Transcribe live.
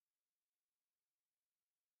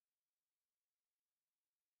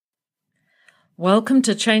Welcome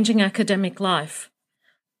to Changing Academic Life.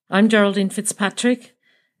 I'm Geraldine Fitzpatrick,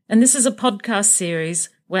 and this is a podcast series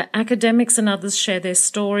where academics and others share their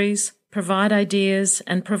stories, provide ideas,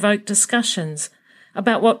 and provoke discussions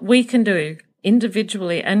about what we can do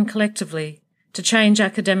individually and collectively to change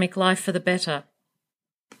academic life for the better.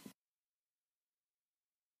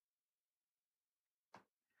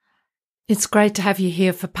 It's great to have you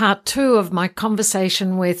here for part 2 of my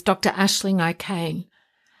conversation with Dr. Aisling O'Kane.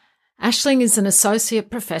 Aisling is an Associate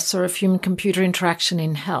Professor of Human-Computer Interaction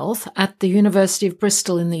in Health at the University of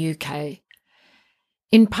Bristol in the UK.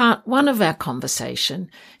 In part 1 of our conversation,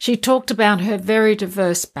 she talked about her very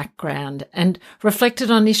diverse background and reflected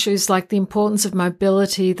on issues like the importance of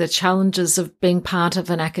mobility, the challenges of being part of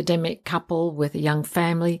an academic couple with a young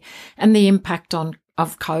family, and the impact of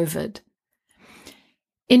COVID.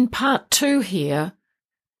 In part 2 here,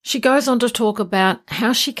 she goes on to talk about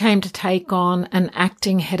how she came to take on an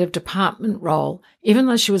acting head of department role, even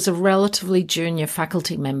though she was a relatively junior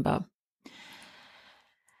faculty member,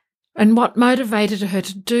 and what motivated her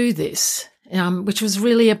to do this, which was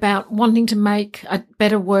really about wanting to make a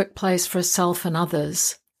better workplace for herself and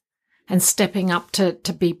others, and stepping up to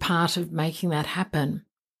be part of making that happen.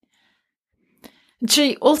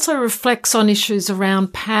 She also reflects on issues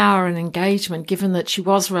around power and engagement, given that she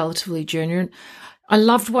was relatively junior. I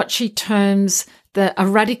loved what she terms a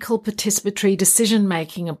radical participatory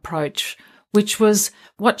decision-making approach, which was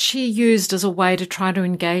what she used as a way to try to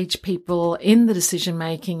engage people in the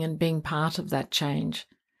decision-making and being part of that change.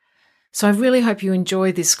 So I really hope you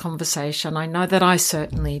enjoy this conversation. I know that I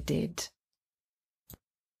certainly did.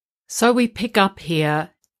 So we pick up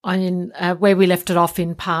here on where we left it off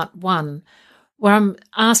in part 1, where I'm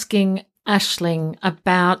asking Aisling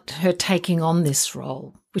about her taking on this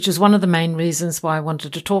role, which is one of the main reasons why I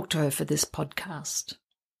wanted to talk to her for this podcast.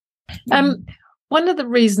 One of the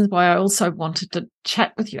reasons why I also wanted to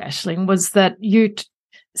chat with you, Aisling, was that you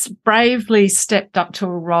bravely stepped up to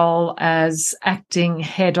a role as acting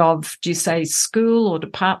head of, do you say school or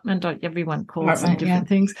department, or everyone calls them different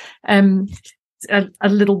things, a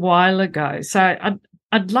little while ago. So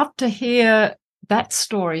I'd love to hear that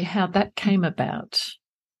story, how that came about.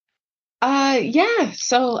 I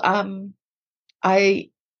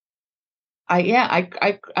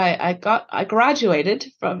graduated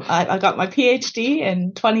from, I got my PhD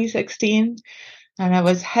in 2016, and I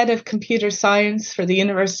was head of computer science for the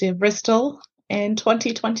University of Bristol in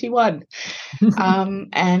 2021.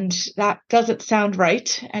 And that doesn't sound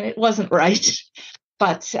right, and it wasn't right,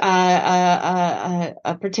 but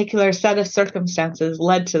a particular set of circumstances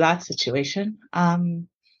led to that situation.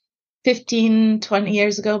 15, 20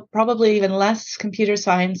 years ago, probably even less, computer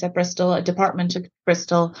science at Bristol, a department at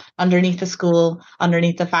Bristol, underneath the school,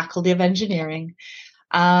 underneath the Faculty of Engineering.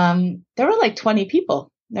 There were like 20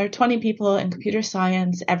 people. There were 20 people in computer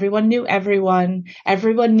science. Everyone knew everyone.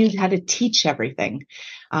 Everyone knew how to teach everything.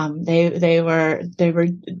 They were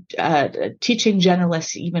teaching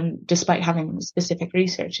generalists, even despite having specific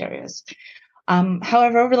research areas.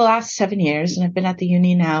 However, over the last 7 years, and I've been at the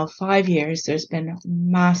uni now 5 years, there's been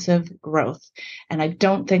massive growth. And I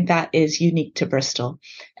don't think that is unique to Bristol.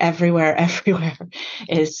 Everywhere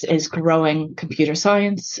is growing computer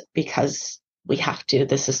science because we have to.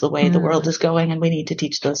 This is the way the world is going, and we need to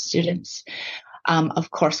teach those students. Of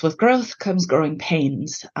course, with growth comes growing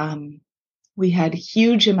pains. We had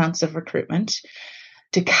huge amounts of recruitment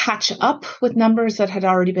to catch up with numbers that had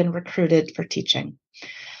already been recruited for teaching.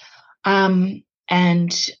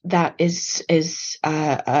 And that is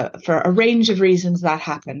for a range of reasons that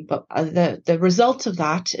happened. But the result of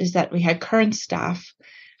that is that we had current staff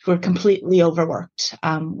who were completely overworked,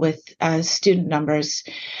 with student numbers.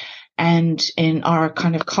 And in our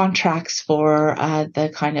kind of contracts for the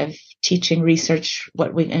kind of teaching research,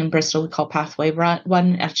 what we in Bristol we call Pathway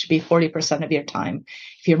 1, that should be 40% of your time.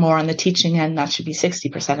 If you're more on the teaching end, that should be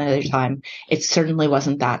 60% of your time. It certainly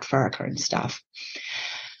wasn't that for our current staff.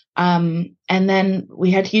 And then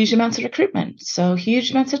we had huge amounts of recruitment. So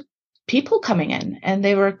huge amounts of people coming in, and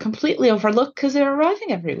they were completely overlooked because they were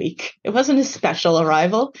arriving every week. It wasn't a special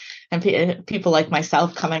arrival. And people like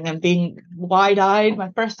myself coming and being wide-eyed, my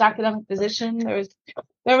first academic position,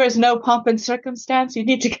 there was no pomp and circumstance. You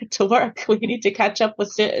need to get to work. We need to catch up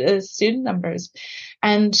with student numbers.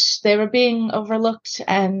 And they were being overlooked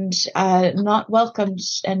and not welcomed,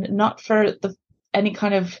 and not for any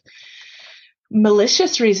kind of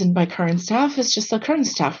malicious reason by current staff. It's just the current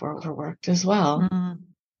staff were overworked as well.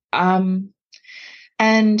 And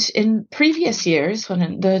in previous years,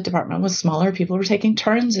 when the department was smaller, people were taking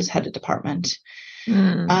turns as head of department,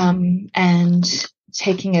 and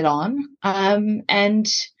taking it on. And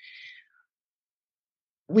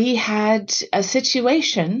we had a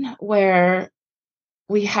situation where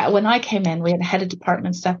when I came in, we had a head of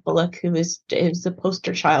department, Seth Bullock, who is the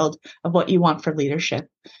poster child of what you want for leadership.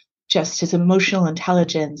 Just his emotional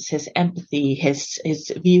intelligence, his empathy, his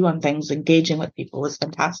view on things, engaging with people was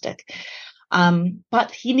fantastic.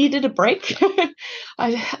 But he needed a break.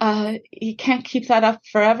 He can't keep that up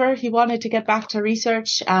forever. He wanted to get back to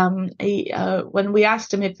research. When we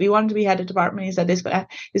asked him if he wanted to be head of department, he said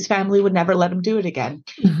his family would never let him do it again.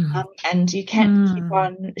 Mm-hmm. And you can't keep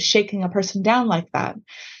on shaking a person down like that.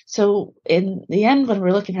 So in the end, when we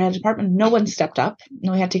were looking for head of department, no one stepped up.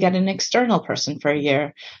 And we had to get an external person for a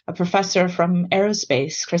year, a professor from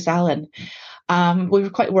aerospace, Chris Allen. We were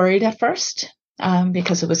quite worried at first.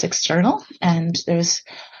 Because it was external, and there's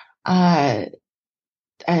some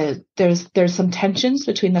tensions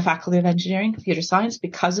between the Faculty of Engineering and Computer Science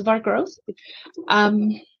because of our growth.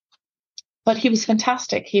 But he was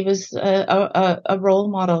fantastic. He was a role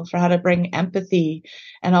model for how to bring empathy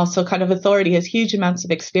and also kind of authority. He has huge amounts of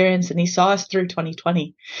experience, and he saw us through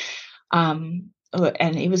 2020. And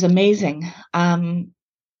he was amazing.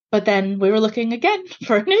 But then we were looking again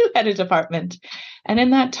for a new head of department. And in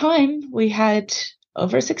that time, we had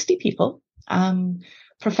over 60 people.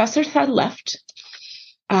 Professors had left.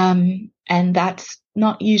 And that's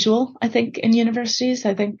not usual, I think, in universities.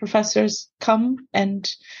 I think professors come and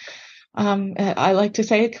I like to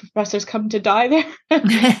say professors come to die there.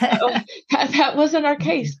 That wasn't our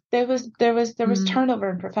case. There was turnover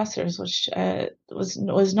in professors, which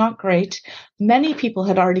was not great. Many people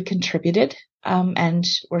had already contributed. And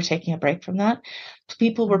we're taking a break from that.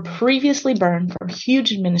 People were previously burned from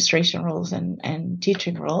huge administration roles and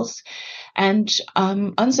teaching roles. And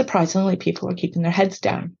unsurprisingly, people were keeping their heads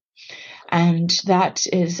down. And that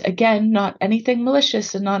is, again, not anything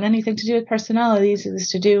malicious and not anything to do with personalities. It was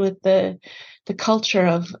to do with the culture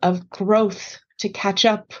of growth to catch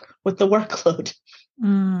up with the workload.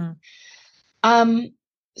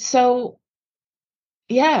 So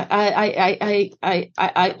yeah,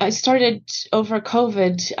 I started over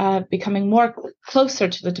COVID becoming more closer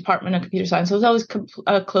to the Department of Computer Science. I was always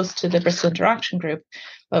close to the Bristol Interaction Group,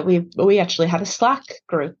 but we actually had a Slack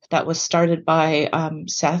group that was started by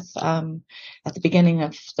Seth at the beginning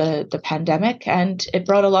of the pandemic, and it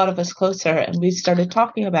brought a lot of us closer. And we started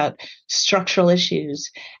talking about structural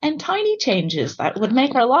issues and tiny changes that would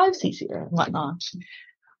make our lives easier and whatnot.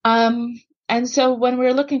 And so when we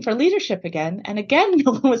were looking for leadership again, and again,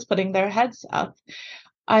 no one was putting their heads up,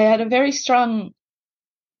 I had a very strong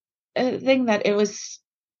thing that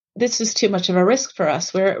this was too much of a risk for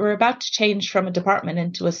us. We're about to change from a department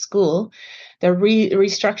into a school. They're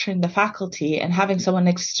restructuring the faculty, and having someone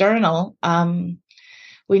external,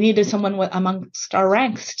 we needed someone amongst our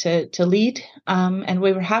ranks to lead. And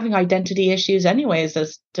we were having identity issues anyways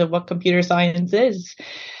as to what computer science is.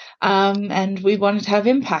 And we wanted to have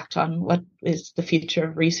impact on what is the future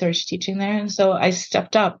of research teaching there. And so I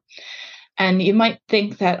stepped up. And you might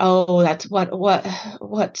think that, that's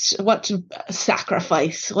what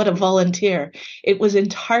sacrifice, what a volunteer. It was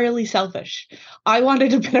entirely selfish. I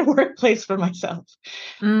wanted a better workplace for myself.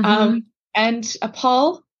 Mm-hmm. And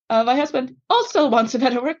Paul, my husband, also wants a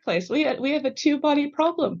better workplace. We have a 2-body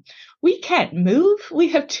problem. We can't move. We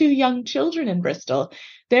have 2 young children in Bristol.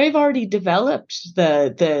 They've already developed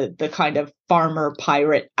the kind of farmer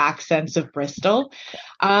pirate accents of Bristol.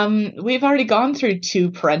 We've already gone through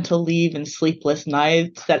 2 parental leave and sleepless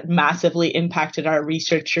nights that massively impacted our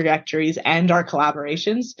research trajectories and our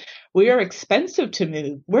collaborations. We are expensive to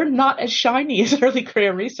move. We're not as shiny as early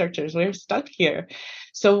career researchers. We're stuck here.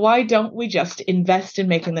 So why don't we just invest in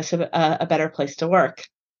making this a better place to work?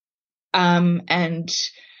 And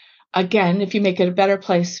again, if you make it a better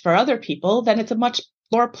place for other people, then it's a much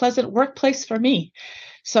more pleasant workplace for me.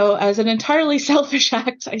 So as an entirely selfish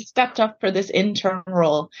act, I stepped up for this intern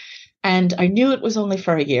role, and I knew it was only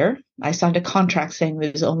for a year. I signed a contract saying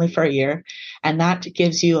it was only for a year, and that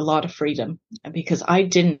gives you a lot of freedom because I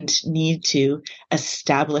didn't need to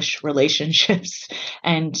establish relationships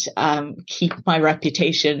and keep my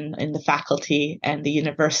reputation in the faculty and the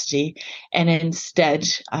university. And instead,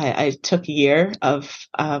 I took a year of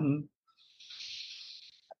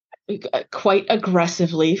quite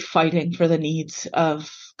aggressively fighting for the needs of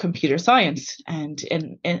computer science, and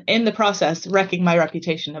in the process wrecking my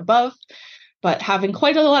reputation above, but having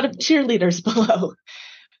quite a lot of cheerleaders below.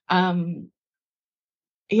 And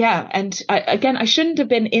I shouldn't have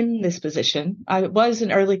been in this position. I was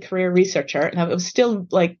an early career researcher, and I was still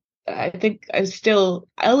I think I was still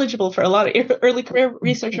eligible for a lot of early career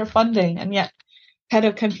researcher funding, and yet head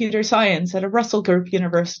of computer science at a Russell Group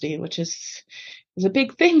university, which is a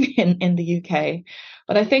big thing in the UK.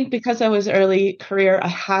 But I think because I was early career, I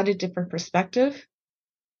had a different perspective.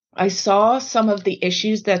 I saw some of the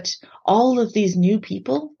issues that all of these new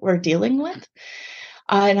people were dealing with.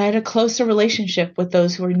 And I had a closer relationship with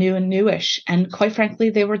those who were new and newish. And quite frankly,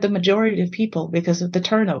 they were the majority of people because of the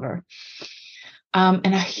turnover. And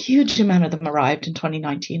a huge amount of them arrived in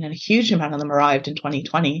 2019 and a huge amount of them arrived in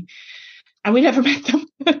 2020. And we never met them.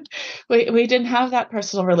 we didn't have that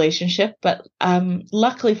personal relationship. But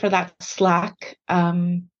luckily for that Slack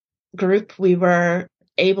group, we were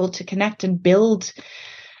able to connect and build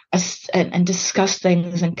and discuss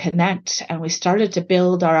things and connect. And we started to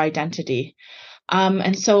build our identity.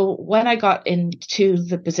 And so when I got into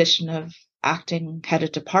the position of acting head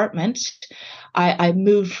of department, I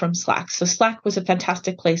moved from Slack. So Slack was a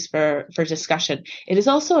fantastic place for discussion. It is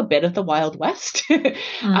also a bit of the Wild West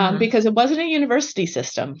because it wasn't a university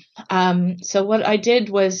system. So what I did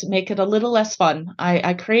was make it a little less fun.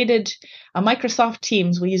 I created a Microsoft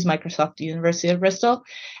Teams. We use Microsoft at the University of Bristol.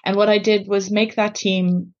 And what I did was make that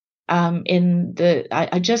team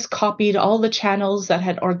I just copied all the channels that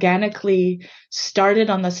had organically started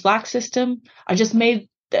on the Slack system. I just made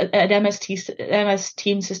an MS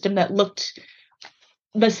Team system that looked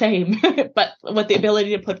the same, but with the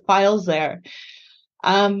ability to put files there.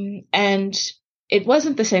 And it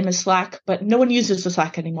wasn't the same as Slack, but no one uses the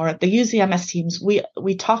Slack anymore. They use the MS Teams.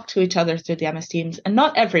 We talk to each other through the MS Teams, and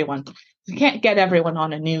not everyone. You can't get everyone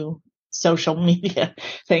on a new social media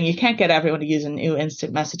thing. You can't get everyone to use a new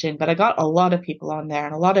instant messaging, but I got a lot of people on there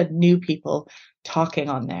and a lot of new people talking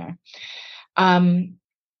on there. And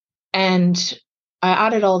I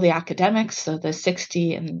added all the academics, so the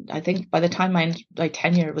 60, and I think by the time my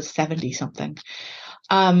tenure was 70 something.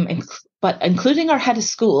 But including our head of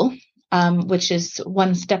school, which is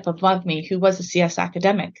one step above me, who was a CS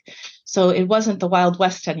academic. So it wasn't the Wild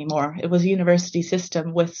West anymore. It was a university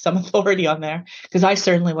system with some authority on there, because I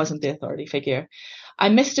certainly wasn't the authority figure. I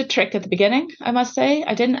missed a trick at the beginning, I must say.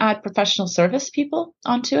 I didn't add professional service people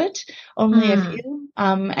onto it, only a few.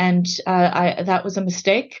 And that was a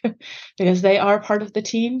mistake because they are part of the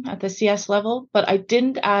team at the CS level, but I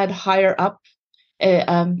didn't add higher up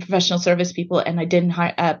professional service people, and I didn't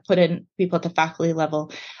put in people at the faculty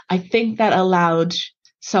level. I think that allowed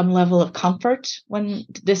some level of comfort when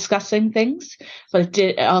discussing things, but it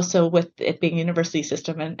did also with it being a university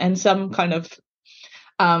system and some kind of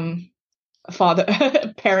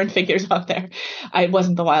parent figures out there. It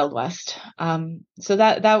wasn't the Wild West. So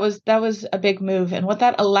that was a big move, and what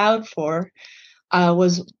that allowed for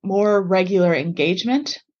was more regular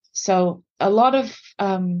engagement. So a lot of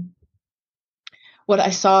what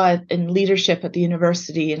I saw in leadership at the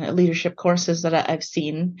university and leadership courses that I've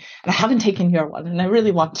seen, and I haven't taken your one and I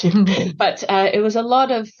really want to, but it was a lot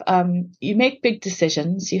of, you make big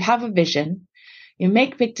decisions, you have a vision, you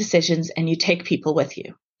make big decisions, and you take people with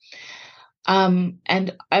you.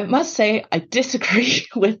 And I must say, I disagree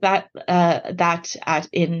with that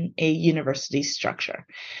in a university structure.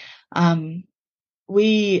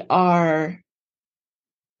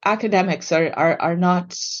 Academics are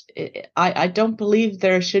not, I don't believe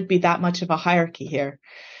there should be that much of a hierarchy here.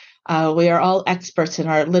 We are all experts in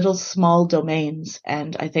our little small domains,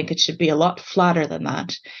 and I think it should be a lot flatter than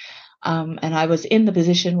that. And I was in the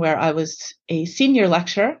position where I was a senior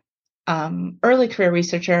lecturer, early career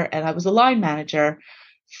researcher, and I was a line manager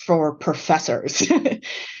for professors.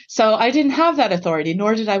 So I didn't have that authority,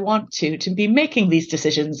 nor did I want to be making these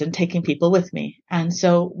decisions and taking people with me. And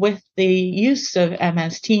so with the use of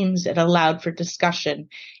MS Teams, it allowed for discussion,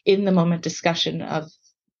 in the moment discussion of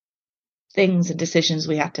things and decisions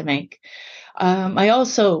we had to make.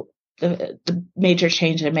 The major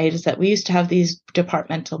change I made is that we used to have these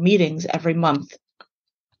departmental meetings every month.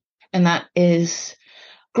 And that is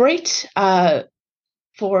great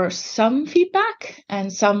for some feedback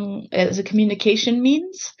and some as a communication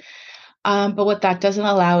means. But what that doesn't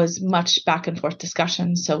allow is much back and forth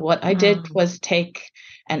discussion. So what I did was take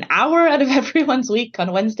an hour out of everyone's week on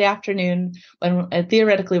a Wednesday afternoon when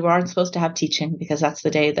theoretically we aren't supposed to have teaching, because that's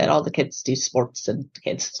the day that all the kids do sports and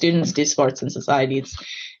students do sports and societies.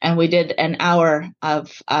 And we did an hour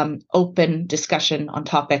of open discussion on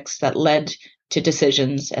topics that led to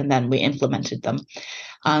decisions, and then we implemented them.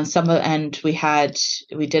 We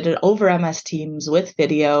did it over MS Teams with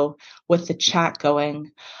video, with the chat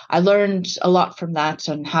going. I learned a lot from that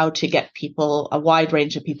on how to get a wide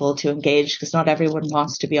range of people to engage, because not everyone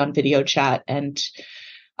wants to be on video chat and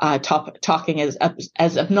talking as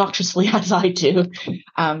obnoxiously as I do.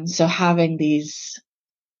 So having these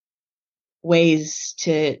ways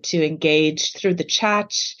to engage through the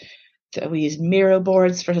chat. We used Miro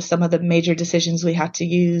boards for some of the major decisions we had to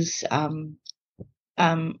use.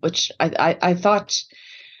 which I thought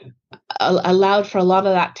allowed for a lot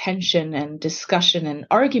of that tension and discussion and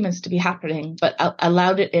arguments to be happening, but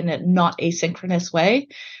allowed it in a not asynchronous way,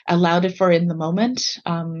 allowed it for in the moment.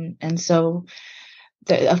 And so,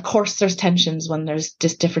 of course, there's tensions when there's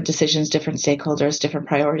just different decisions, different stakeholders, different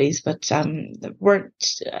priorities, but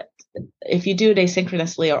if you do it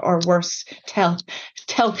asynchronously or worse, tell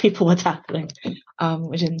people what's happening.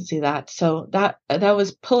 We didn't see that. So that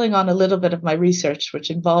was pulling on a little bit of my research, which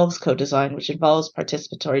involves co-design, which involves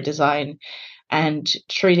participatory design, and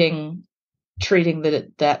treating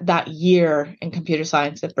that year in computer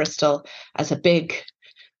science at Bristol as a big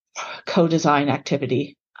co-design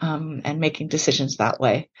activity, and making decisions that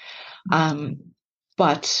way.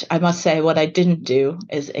 But I must say, what I didn't do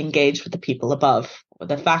is engage with the people above.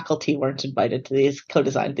 The faculty weren't invited to these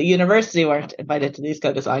co-design. The university weren't invited to these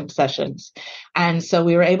co-design sessions. And so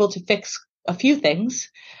we were able to fix a few things.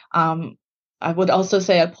 I would also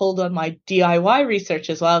say I pulled on my DIY research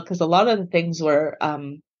as well, because a lot of the things were,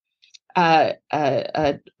 in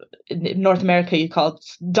North America, you call it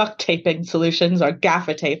duct taping solutions, or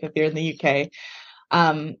gaffer tape if you're in the UK.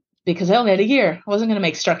 Because I only had a year. I wasn't going to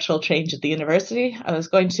make structural change at the university. I was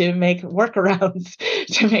going to make workarounds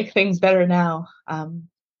to make things better now.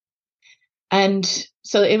 And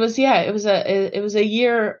so it was a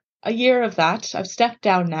year of that. I've stepped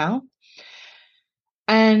down now.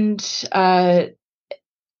 And I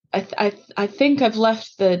think I've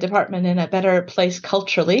left the department in a better place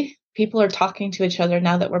culturally. People are talking to each other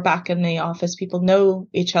now that we're back in the office. People know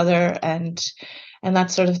each other and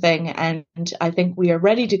that sort of thing. And I think we are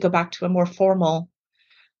ready to go back to a more formal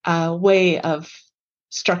way of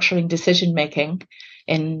structuring decision-making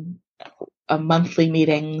in monthly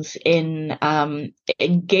meetings, in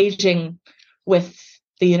engaging with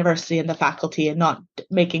the university and the faculty, and not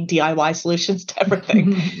making DIY solutions to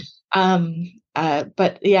everything.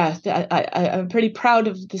 But yeah, I'm pretty proud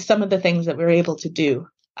of some of the things that we were able to do.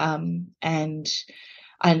 And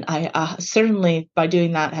I certainly, by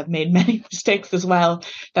doing that, have made many mistakes as well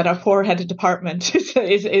that our poor head of department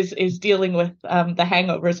is dealing with, the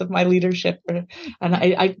hangovers of my leadership. And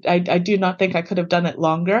I do not think I could have done it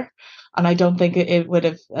longer. And I don't think it would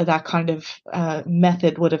have, that kind of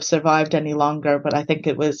method would have survived any longer. But I think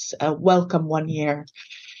it was a welcome 1 year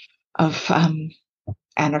of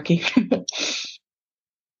anarchy.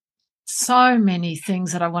 So many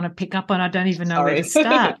things that I want to pick up on. I don't even know where to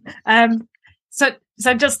start.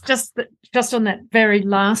 So just on that very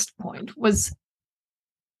last point, was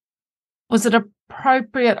it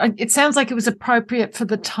appropriate? It sounds like it was appropriate for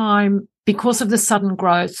the time because of the sudden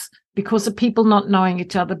growth, because of people not knowing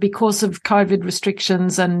each other, because of COVID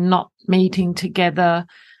restrictions and not meeting together.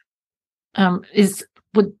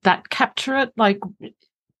 Would that capture it? Like,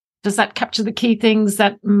 does that capture the key things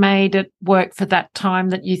that made it work for that time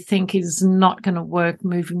that you think is not going to work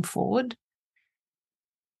moving forward?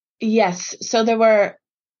 Yes. So there were,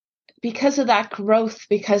 because of that growth,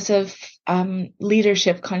 because of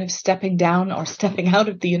leadership kind of stepping down or stepping out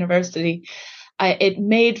of the university, it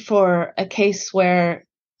made for a case where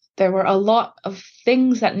there were a lot of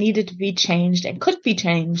things that needed to be changed and could be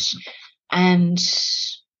changed, and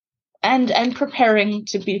preparing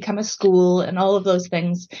to become a school and all of those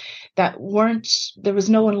things that there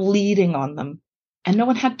was no one leading on them. And no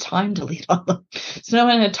one had time to lead on them. So no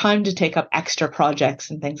one had time to take up extra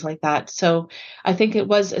projects and things like that. So I think it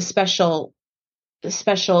was a special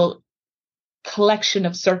collection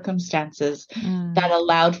of circumstances that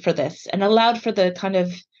allowed for this, and allowed for the kind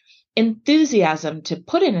of enthusiasm to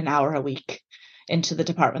put in an hour a week into the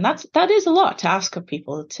department. That is a lot to ask of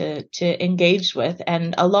people to engage with,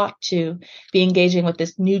 and a lot to be engaging with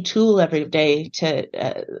this new tool every day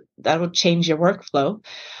that will change your workflow.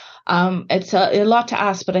 It's a lot to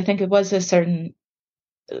ask, but I think it was a certain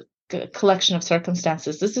collection of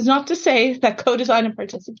circumstances. This is not to say that co-design and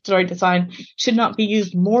participatory design should not be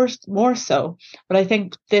used more so, but I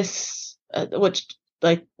think this, which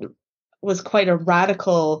was quite a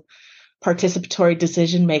radical participatory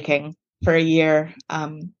decision making for a year,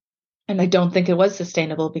 and I don't think it was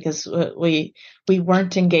sustainable, because we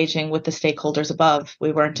weren't engaging with the stakeholders above.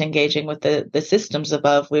 We weren't engaging with the systems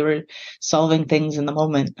above. We were solving things in the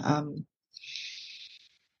moment.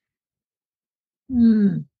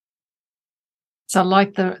 So I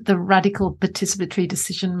like the radical participatory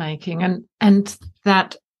decision making, and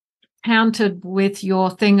that countered with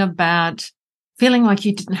your thing about feeling like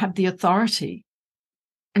you didn't have the authority.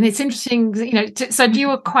 And it's interesting, so do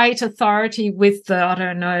you equate authority with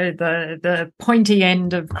the pointy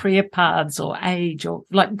end of career paths or age, or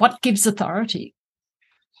like what gives authority?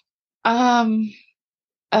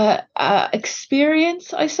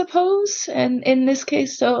 experience, I suppose, and in this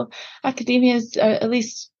case, so academia is, at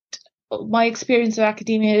least my experience of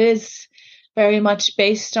academia, is very much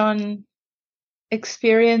based on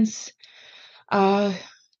experience.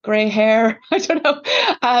 Gray hair, I don't know.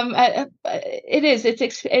 It is.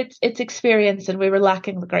 It's experience, and we were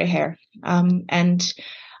lacking the gray hair. And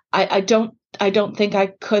I don't think I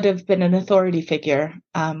could have been an authority figure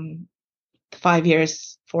 4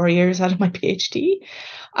 years out of my PhD.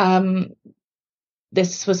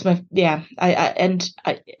 This was I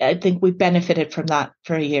think we benefited from that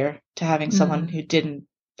for a year, to having someone who didn't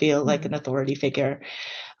feel like an authority figure.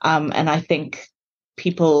 And I think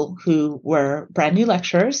people who were brand new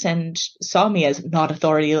lecturers and saw me as not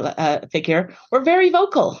authority figure were very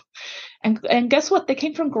vocal. And guess what? They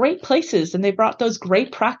came from great places, and they brought those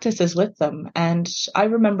great practices with them. And I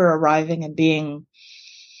remember arriving and being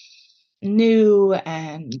new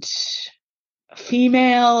and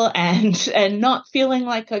female and not feeling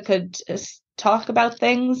like I could talk about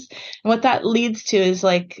things. And what that leads to is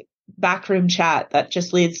like backroom chat that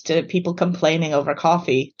just leads to people complaining over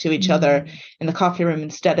coffee to each other in the coffee room,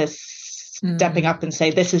 instead of stepping up and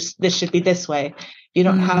say, this should be this way. You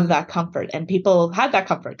don't have that comfort. And people had that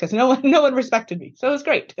comfort because no one respected me. So it was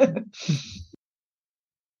great. So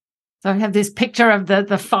I have this picture of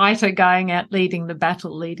the fighter going out, leading the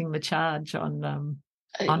battle, leading the charge on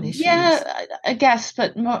issues. Yeah, I guess,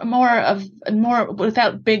 but more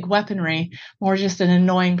without big weaponry, more just an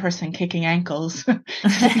annoying person kicking ankles.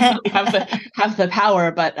 have the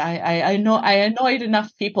power, but I know I annoyed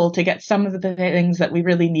enough people to get some of the things that we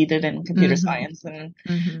really needed in computer science, and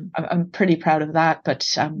I'm pretty proud of that. But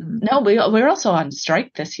no, we're also on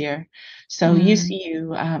strike this year. So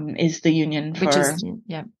UCU is the union for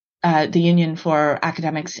the union for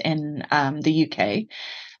academics in the UK.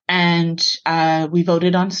 And we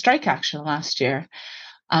voted on strike action last year.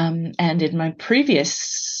 And in my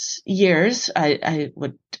previous years, I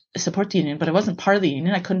would support the union, but I wasn't part of the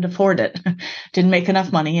union. I couldn't afford it. Didn't make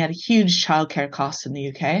enough money. I had huge childcare costs in the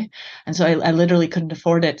UK. And so I literally couldn't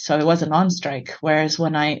afford it. So I wasn't on strike. Whereas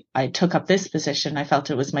when I took up this position, I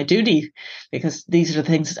felt it was my duty, because these are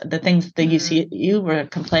the things the UCU were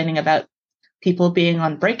complaining about. People being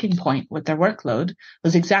on breaking point with their workload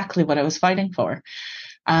was exactly what I was fighting for.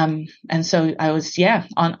 And so I was,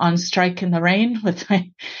 on strike in the rain with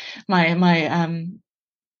my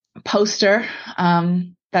poster,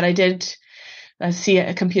 that I did see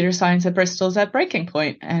a computer science at Bristol's at breaking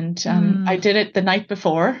point. And, I did it the night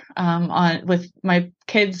before, with my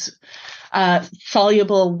kids,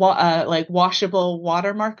 soluble, washable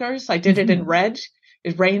water markers. I did it in red.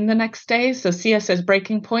 It rained the next day, so CS says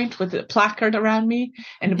breaking point with a placard around me,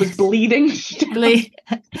 and it was bleeding.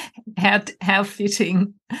 How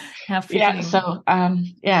fitting. How fitting. Yeah. So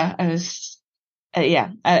I was.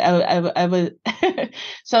 I was.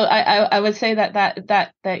 So I would say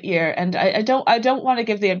that year, and I don't want to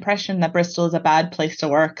give the impression that Bristol is a bad place to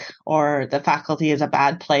work or the faculty is a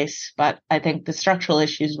bad place, but I think the structural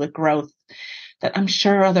issues with growth that I'm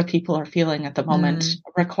sure other people are feeling at the moment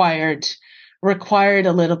required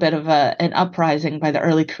a little bit of an uprising by the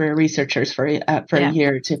early career researchers for a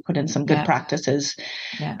year to put in some good practices.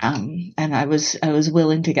 Yeah. And I was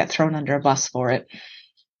willing to get thrown under a bus for it.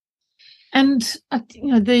 And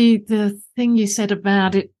the thing you said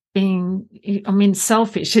about it being,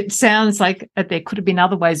 selfish, it sounds like there could have been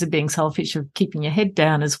other ways of being selfish, of keeping your head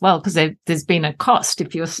down as well, because there's been a cost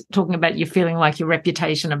if you're talking about you feeling like your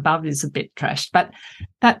reputation above is a bit trashed. But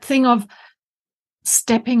that thing of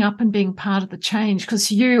stepping up and being part of the change,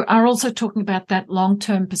 because you are also talking about that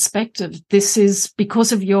long-term perspective. This is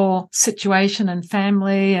because of your situation and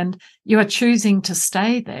family, and you are choosing to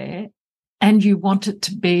stay there, and you want it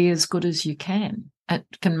to be as good as you can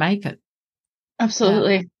make it.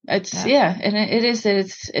 Absolutely. And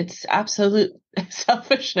it's absolute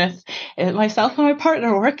selfishness. Myself and my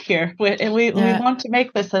partner work here. We want to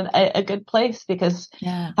make this a good place, because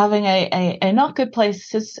having a not good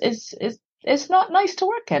place is it's not nice to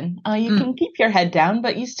work in. You can keep your head down,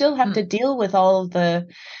 but you still have to deal with all of the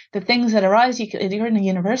things that arise. You're in a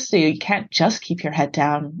university. You can't just keep your head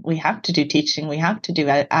down. We have to do teaching. We have to do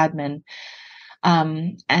admin.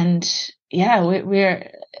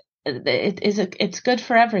 It's good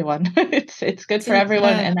for everyone. It's good for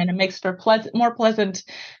everyone. And then it makes for more pleasant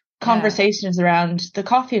conversations around the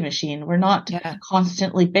coffee machine. We're not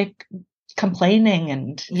constantly complaining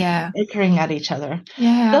and bickering at each other.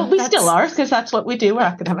 Though we still are, because that's what we do. We're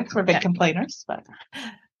academics. We're big complainers,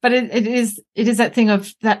 but it is that thing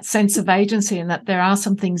of that sense of agency, and that there are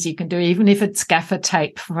some things you can do, even if it's gaffer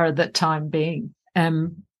tape for the time being.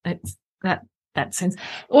 It's that sense.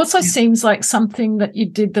 Also seems like something that you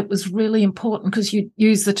did that was really important, because you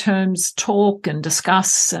use the terms talk and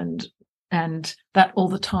discuss and that all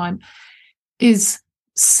the time, is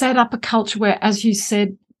set up a culture where, as you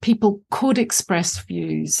said, people could express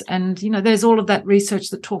views. And, there's all of that research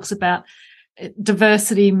that talks about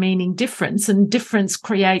diversity meaning difference, and difference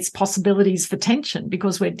creates possibilities for tension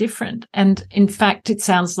because we're different. And in fact, it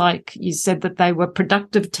sounds like you said that they were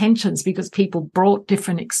productive tensions because people brought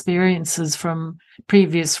different experiences from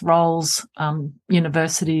previous roles,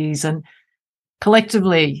 universities, and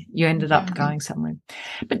collectively you ended up going somewhere.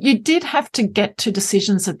 But you did have to get to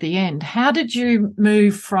decisions at the end. How did you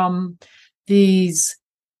move from these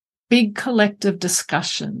big collective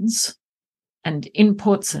discussions and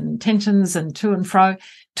inputs and tensions and to and fro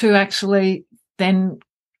to actually then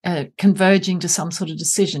converging to some sort of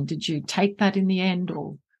decision? Did you take that in the end,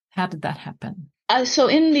 or how did that happen? So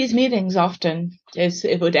in these meetings, often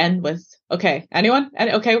it would end with, okay, anyone?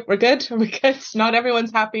 Okay, we're good. We're good. Not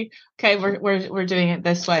everyone's happy. Okay, we're doing it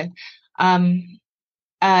this way. There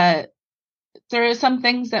are some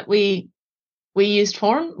things that we used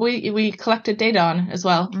form. We collected data on as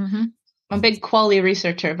well. Mm-hmm. I'm a big quality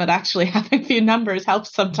researcher, but actually having a few numbers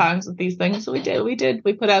helps sometimes with these things. So we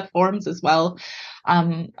put out forms as well.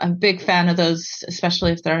 I'm a big fan of those,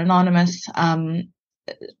 especially if they're anonymous. And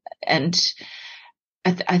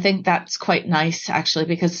I think that's quite nice, actually,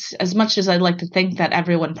 because as much as I'd like to think that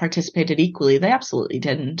everyone participated equally, they absolutely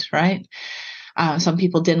didn't, right? Some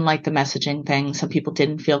people didn't like the messaging thing. Some people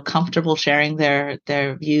didn't feel comfortable sharing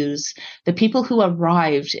their views. The people who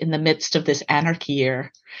arrived in the midst of this anarchy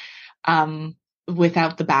year,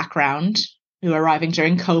 without the background, who are arriving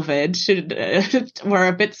during COVID, were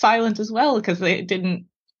a bit silent as well, because they didn't.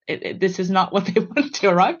 This is not what they wanted to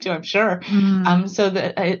arrive to, I'm sure. So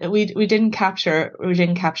that we didn't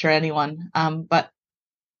capture anyone. But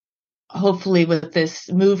hopefully, with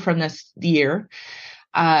this move from this year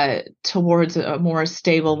towards a more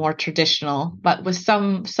stable, more traditional, but with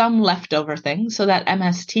some leftover things, so that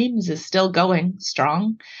MS Teams is still going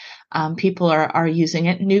strong. People are using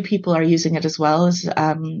it. New people are using it as well as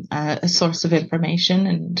a source of information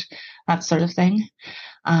and that sort of thing.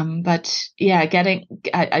 But yeah, I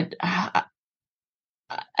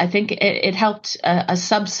think it helped a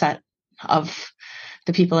subset of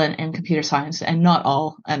the people in computer science, and not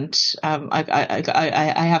all. And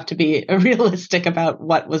I have to be realistic about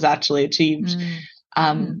what was actually achieved.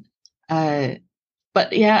 But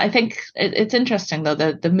yeah, I think it's interesting though,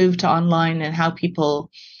 the move to online and how people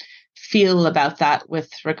feel about that with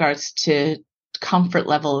regards to comfort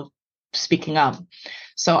level of speaking up.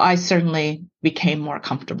 So I certainly became more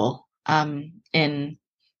comfortable in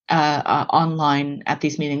online at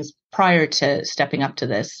these meetings. Prior to stepping up to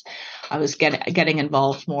this, I was getting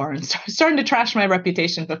involved more and starting to trash my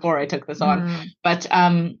reputation before I took this on. But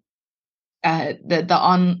the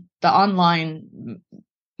online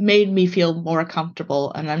made me feel more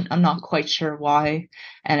comfortable, and I'm not quite sure why.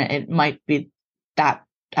 And it might be that,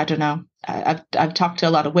 I don't know. I've talked to a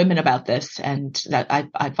lot of women about this, and that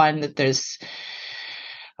I find that there's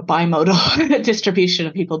a bimodal distribution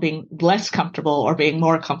of people being less comfortable or being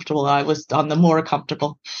more comfortable. I was on the more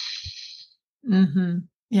comfortable. Mm-hmm.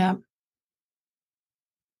 Yeah.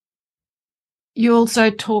 You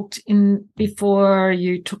also talked before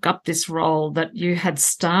you took up this role that you had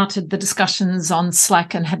started the discussions on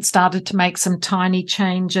Slack and had started to make some tiny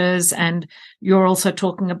changes. And you're also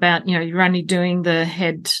talking about, you're only doing the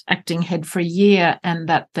acting head for a year, and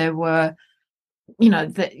that there were,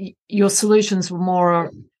 that your solutions were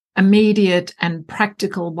more immediate and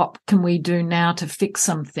practical. What can we do now to fix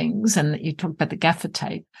some things? And that you talked about the gaffer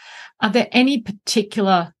tape. Are there any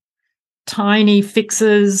particular tiny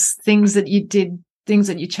fixes, things that you did, things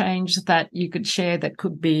that you changed that you could share that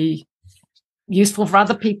could be useful for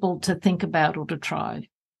other people to think about or to try?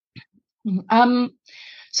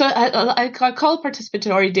 So I call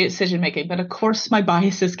participatory decision making, but of course my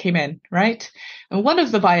biases came in, right? And one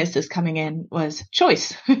of the biases coming in was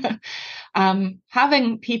choice.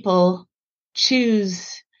 Having people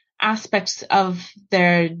choose aspects of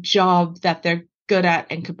their job that they're good at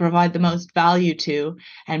and could provide the most value to,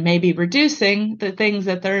 and maybe reducing the things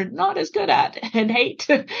that they're not as good at and hate.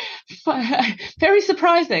 Very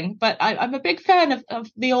surprising, but I'm a big fan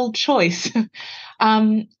of the old choice.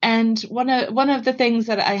 And one of the things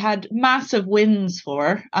that I had massive wins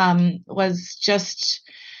for was just,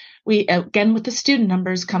 we again, with the student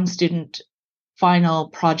numbers comes student final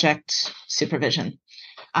project supervision.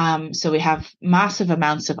 So we have massive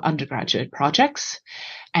amounts of undergraduate projects,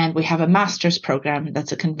 and we have a master's program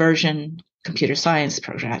that's a conversion computer science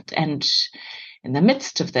project. And in the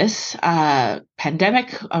midst of this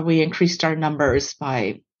pandemic, we increased our numbers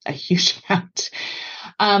by a huge amount.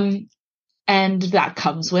 And that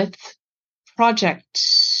comes with project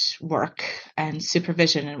work and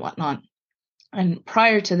supervision and whatnot. And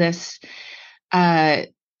prior to this,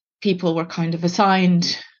 people were kind of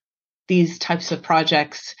assigned these types of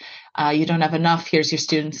projects. You don't have enough, here's your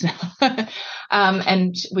students.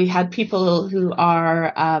 And we had people who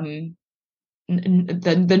are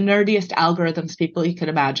the nerdiest algorithms people you could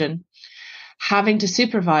imagine, having to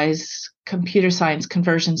supervise computer science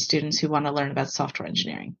conversion students who want to learn about software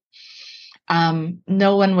engineering.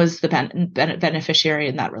 No one was the beneficiary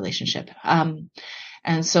in that relationship.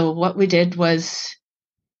 And so what we did was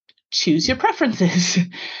choose your preferences.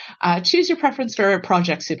 Choose your preference for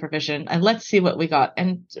project supervision, and let's see what we got.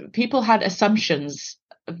 And people had assumptions,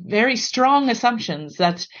 very strong assumptions,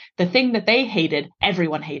 that the thing that they hated,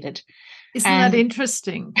 everyone hated. Isn't that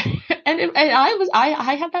interesting? And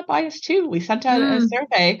I had that bias too. We sent out a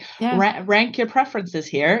survey, rank your preferences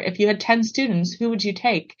here. If you had 10 students, who would you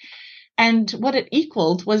take? And what it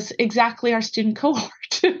equaled was exactly our student cohort.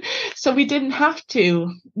 So we didn't have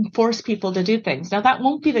to force people to do things. Now, that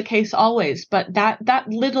won't be the case always, but that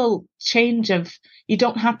little change of you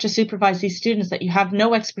don't have to supervise these students that you have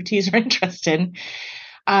no expertise or interest in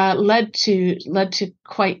led to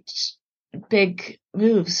quite big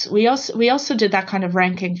moves. We also did that kind of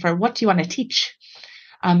ranking for what do you want to teach?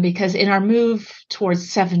 Because in our move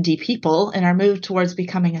towards 70 people, in our move towards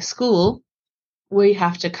becoming a school, we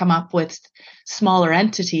have to come up with smaller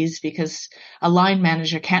entities because a line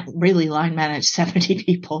manager can't really line manage 70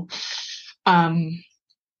 people.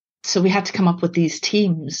 So we had to come up with these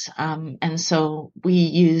teams. And so we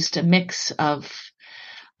used a mix of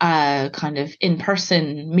kind of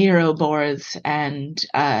in-person Miro boards and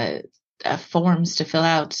forms to fill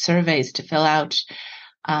out, surveys to fill out.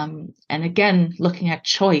 And again, looking at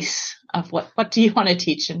choice of what do you want to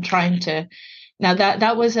teach, and trying to. Now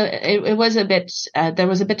that was it was a bit, there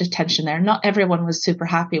was a bit of tension there. Not everyone was super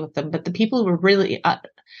happy with them, but the people who were really,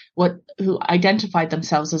 who identified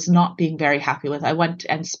themselves as not being very happy with, I went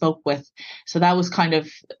and spoke with. So that was kind of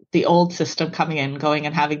the old system coming in, going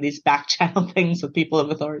and having these back channel things with people of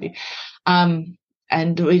authority. And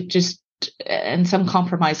some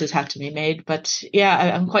compromises had to be made. But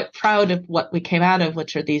yeah, I'm quite proud of what we came out of,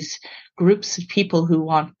 which are these groups of people who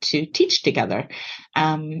want to teach together.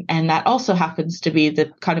 And that also happens to be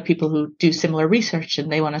the kind of people who do similar research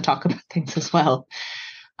and they want to talk about things as well.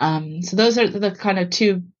 So those are the kind of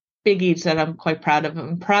two biggies that I'm quite proud of.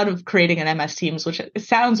 I'm proud of creating an MS Teams, which it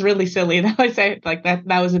sounds really silly that I say it like that.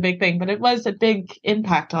 That was a big thing, but it was a big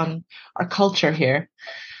impact on our culture here.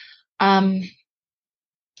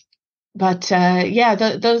 But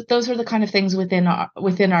those are the kind of things within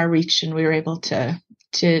our reach, and we were able to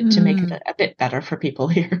make it a bit better for people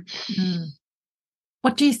here.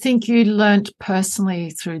 What do you think you learnt personally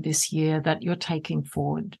through this year that you're taking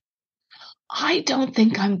forward? I don't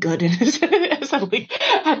think I'm good at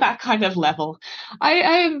that kind of level. I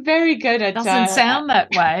am very good at. Doesn't sound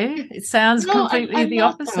that way. It sounds completely the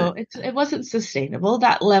opposite. It wasn't sustainable.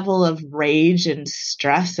 That level of rage and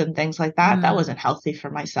stress and things like that. That wasn't healthy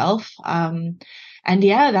for myself. And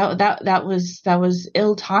yeah, that was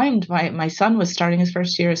ill-timed. My son was starting his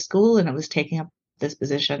first year of school, and I was taking up this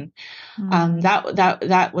position.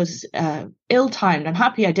 That was ill-timed. I'm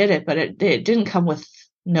happy I did it, but it didn't come with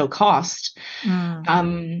no cost.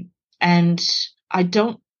 And I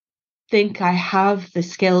don't think I have the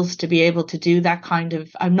skills to be able to do that kind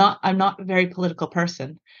of. I'm not a very political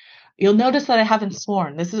person. You'll notice that I haven't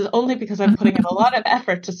sworn. This is only because I'm putting in a lot of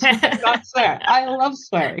effort to not swear. I love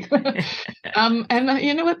swearing. And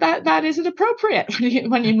you know what? That isn't appropriate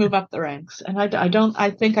when you move up the ranks. And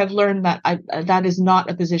I think I've learned that that is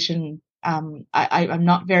not a position. I'm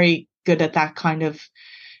not very good at that kind of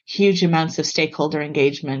huge amounts of stakeholder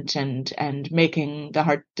engagement and making the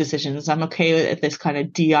hard decisions. I'm okay with this kind of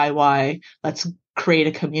DIY. Let's create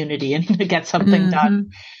a community and get something done.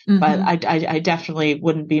 But I definitely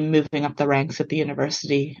wouldn't be moving up the ranks at the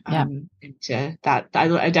university. Into that.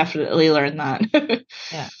 I definitely learned that.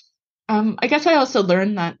 I guess I also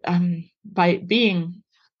learned that by being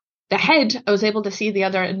the head, I was able to see the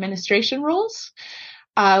other administration roles.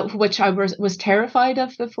 Which I was terrified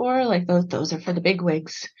of before, like those are for the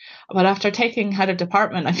bigwigs. But after taking head of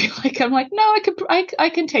department, I feel like I'm like, no, I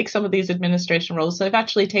can take some of these administration roles. So I've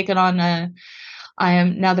actually taken on I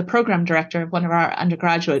am now the program director of one of our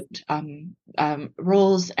undergraduate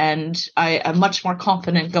roles, and I am much more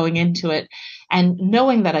confident going into it and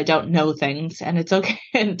knowing that I don't know things, and it's okay,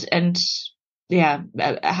 and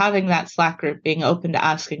having that Slack group, being open to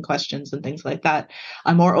asking questions and things like that,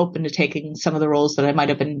 I'm more open to taking some of the roles that I might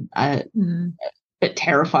have been a bit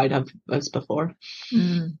terrified of as before.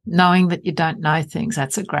 Knowing that you don't know things,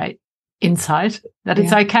 that's a great insight, that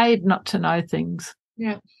it's okay not to know things.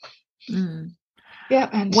 Yeah.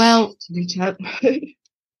 And to reach out.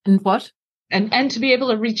 And what? And to be able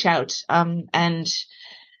to reach out and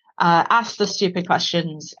ask the stupid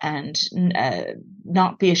questions and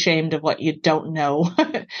not be ashamed of what you don't know,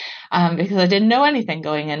 because I didn't know anything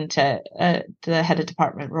going into the head of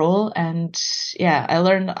department role. And I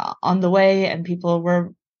learned on the way, and people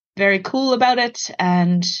were very cool about it.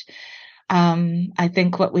 And I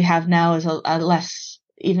think what we have now is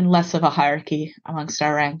even less of a hierarchy amongst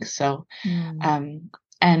our ranks. So,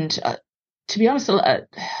 to be honest,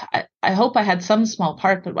 I hope I had some small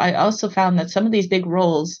part, but I also found that some of these big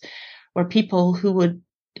roles were people who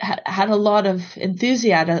had a lot of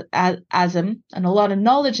enthusiasm and a lot of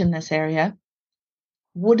knowledge in this area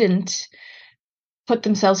wouldn't put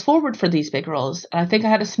themselves forward for these big roles. And I think I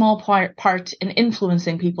had a small part in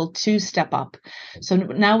influencing people to step up. So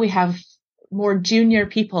now we have more junior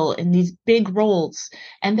people in these big roles,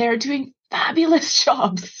 and they're doing fabulous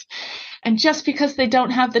jobs. And just because they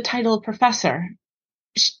don't have the title of professor,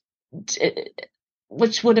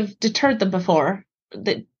 which would have deterred them before,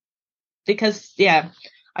 because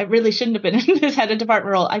I really shouldn't have been in this head of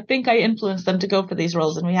department role. I think I influenced them to go for these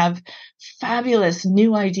roles, and we have fabulous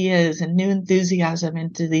new ideas and new enthusiasm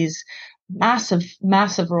into these massive,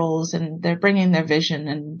 massive roles, and they're bringing their vision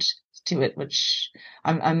and to it, which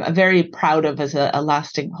I'm very proud of as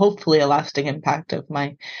hopefully a lasting impact of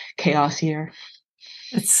my chaos year.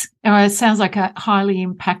 It sounds like a highly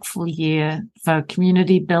impactful year for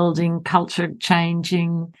community building, culture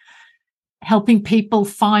changing, helping people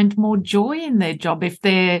find more joy in their job if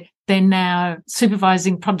they're now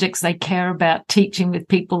supervising projects they care about, teaching with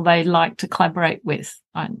people they like to collaborate with.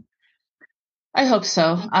 I hope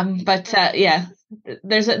so. But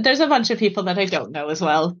there's a bunch of people that I don't know as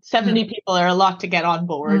well. 70 people are a lot to get on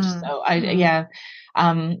board. So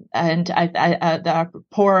and the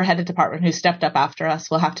poor head of department who stepped up after us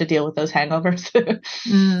will have to deal with those hangovers.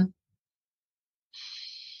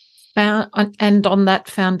 And on that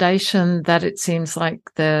foundation, that it seems like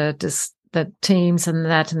the teams and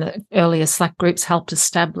the earlier Slack groups helped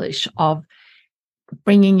establish of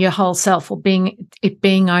bringing your whole self, or being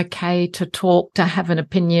okay to talk, to have an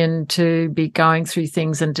opinion, to be going through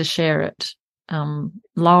things and to share it,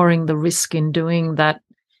 lowering the risk in doing that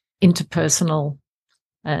interpersonal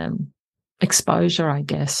exposure, I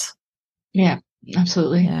guess. Yeah,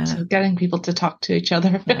 absolutely. Yeah. So getting people to talk to each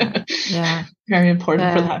other. Yeah. Very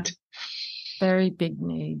important for that. Very big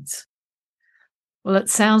needs. Well, it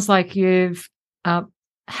sounds like you've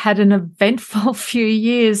had an eventful few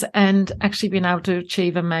years and actually been able to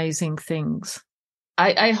achieve amazing things.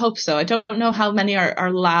 I hope so. I don't know how many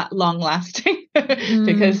are long lasting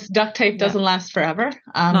because duct tape doesn't last forever.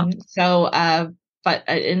 But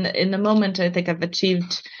in the moment, I think I've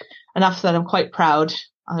achieved enough that I'm quite proud.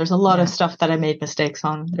 There's a lot of stuff that I made mistakes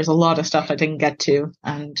on. There's a lot of stuff I didn't get to,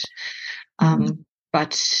 and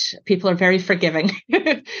but people are very forgiving.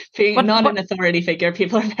 Being an authority figure,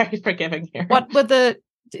 people are very forgiving here. What were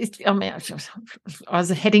I was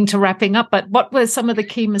heading to wrapping up, but what were some of the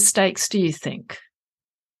key mistakes, do you think,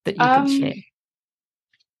 that you could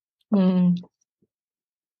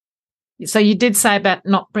share? So you did say about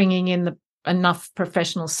not bringing in enough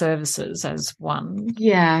professional services as one.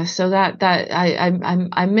 Yeah, so that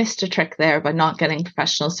I missed a trick there by not getting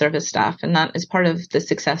professional service staff, and that is part of the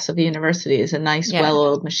success of the university. Is a nice,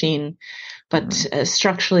 well-oiled machine, but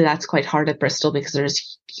structurally that's quite hard at Bristol because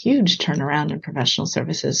there's huge turnaround in professional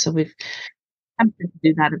services. So we've attempted to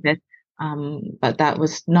do that a bit, but that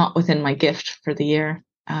was not within my gift for the year.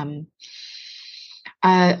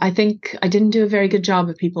 I think I didn't do a very good job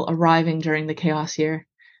of people arriving during the chaos year.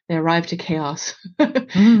 They arrived to chaos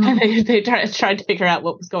and they tried to figure out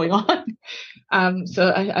what was going on. So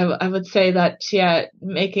I would say that,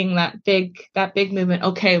 making that big movement.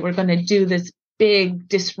 Okay, we're going to do this big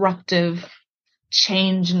disruptive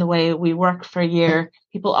change in the way we work for a year.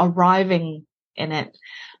 People arriving in it,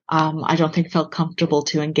 I don't think felt comfortable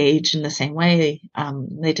to engage in the same way.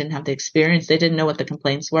 They didn't have the experience. They didn't know what the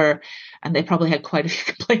complaints were, and they probably had quite a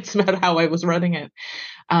few complaints about how I was running it.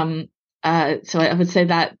 So I would say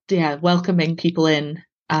that, welcoming people in,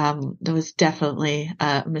 there was definitely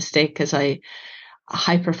a mistake because I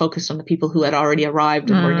hyper focused on the people who had already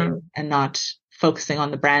arrived and were new, and not focusing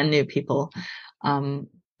on the brand new people.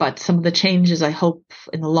 But some of the changes I hope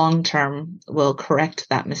in the long term will correct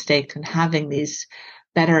that mistake, and having these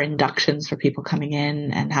better inductions for people coming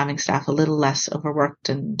in, and having staff a little less overworked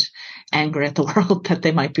and angry at the world, that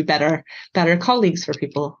they might be better colleagues for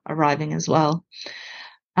people arriving as well.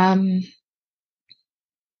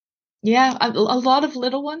 Yeah, a lot of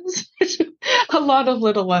little ones, a lot of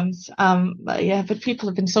little ones. But people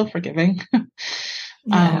have been so forgiving.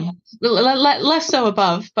 Less so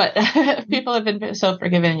above, but people have been so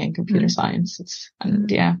forgiving in computer science. I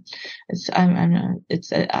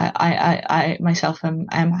myself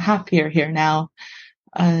am happier here now.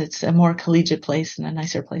 It's a more collegiate place and a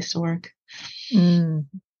nicer place to work.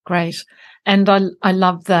 Great. And I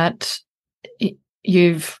love that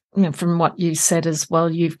you've, from what you said as well,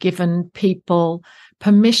 you've given people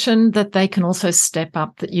permission that they can also step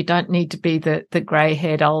up, that you don't need to be the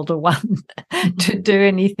grey-haired older one to do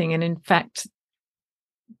anything. And in fact,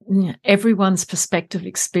 everyone's perspective,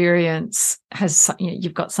 experience has,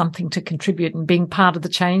 you've got something to contribute and being part of the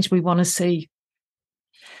change we want to see.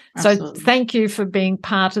 Absolutely. So thank you for being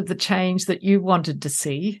part of the change that you wanted to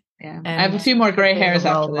see. Yeah, I have a few more grey hairs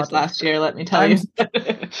after this last year, let me tell you.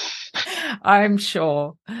 I'm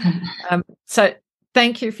sure. So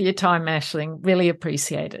thank you for your time, Aisling. Really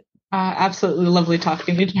appreciate it. Absolutely lovely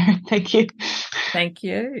talking to you, Darren. Thank you. Thank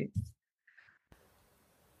you.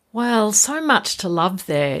 Well, so much to love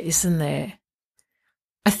there, isn't there?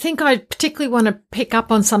 I think I particularly want to pick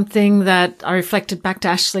up on something that I reflected back to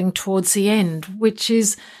Aisling towards the end, which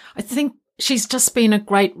is, I think she's just been a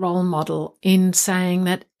great role model in saying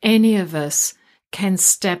that any of us can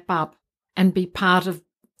step up and be part of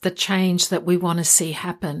the change that we want to see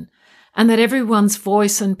happen, and that everyone's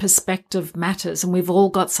voice and perspective matters, and we've all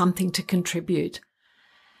got something to contribute.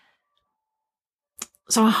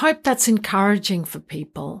 So I hope that's encouraging for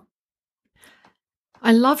people.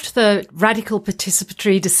 I loved the radical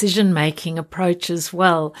participatory decision-making approach as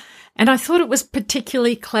well, and I thought it was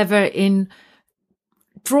particularly clever in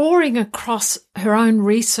drawing across her own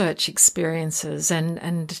research experiences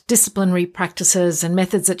and disciplinary practices and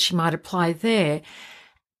methods that she might apply there,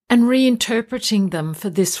 and reinterpreting them for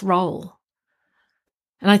this role.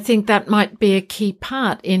 And I think that might be a key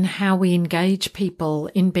part in how we engage people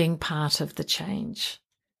in being part of the change.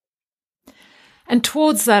 And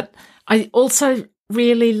towards that, I also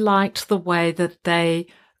really liked the way that they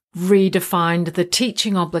redefined the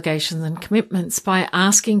teaching obligations and commitments by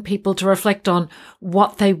asking people to reflect on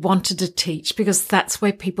what they wanted to teach, because that's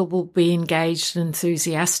where people will be engaged and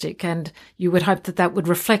enthusiastic, and you would hope that that would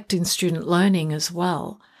reflect in student learning as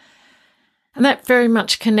well. And that very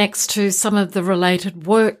much connects to some of the related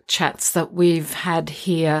work chats that we've had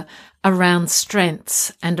here around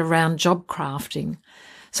strengths and around job crafting.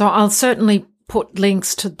 So I'll certainly put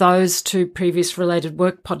links to those two previous related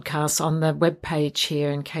work podcasts on the webpage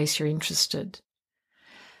here in case you're interested.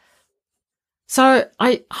 So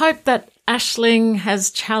I hope that Aisling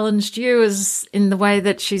has challenged you as in the way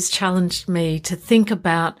that she's challenged me to think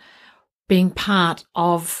about being part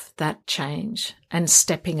of that change and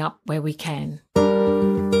stepping up where we can.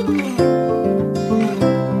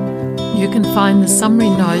 You can find the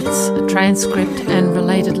summary notes, a transcript and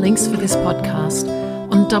related links for this podcast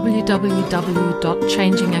on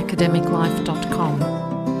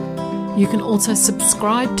www.changingacademiclife.com. You can also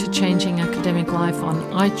subscribe to Changing Academic Life on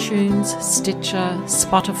iTunes, Stitcher,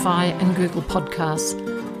 Spotify and Google Podcasts.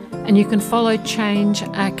 And you can follow Change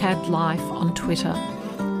ACAD Life on Twitter.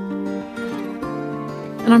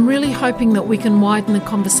 And I'm really hoping that we can widen the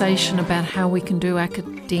conversation about how we can do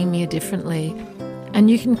academia differently.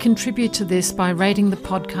 And you can contribute to this by rating the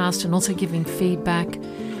podcast and also giving feedback.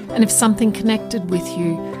 And if something connected with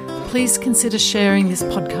you, please consider sharing this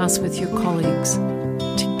podcast with your colleagues.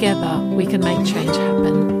 Together, we can make change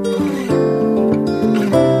happen.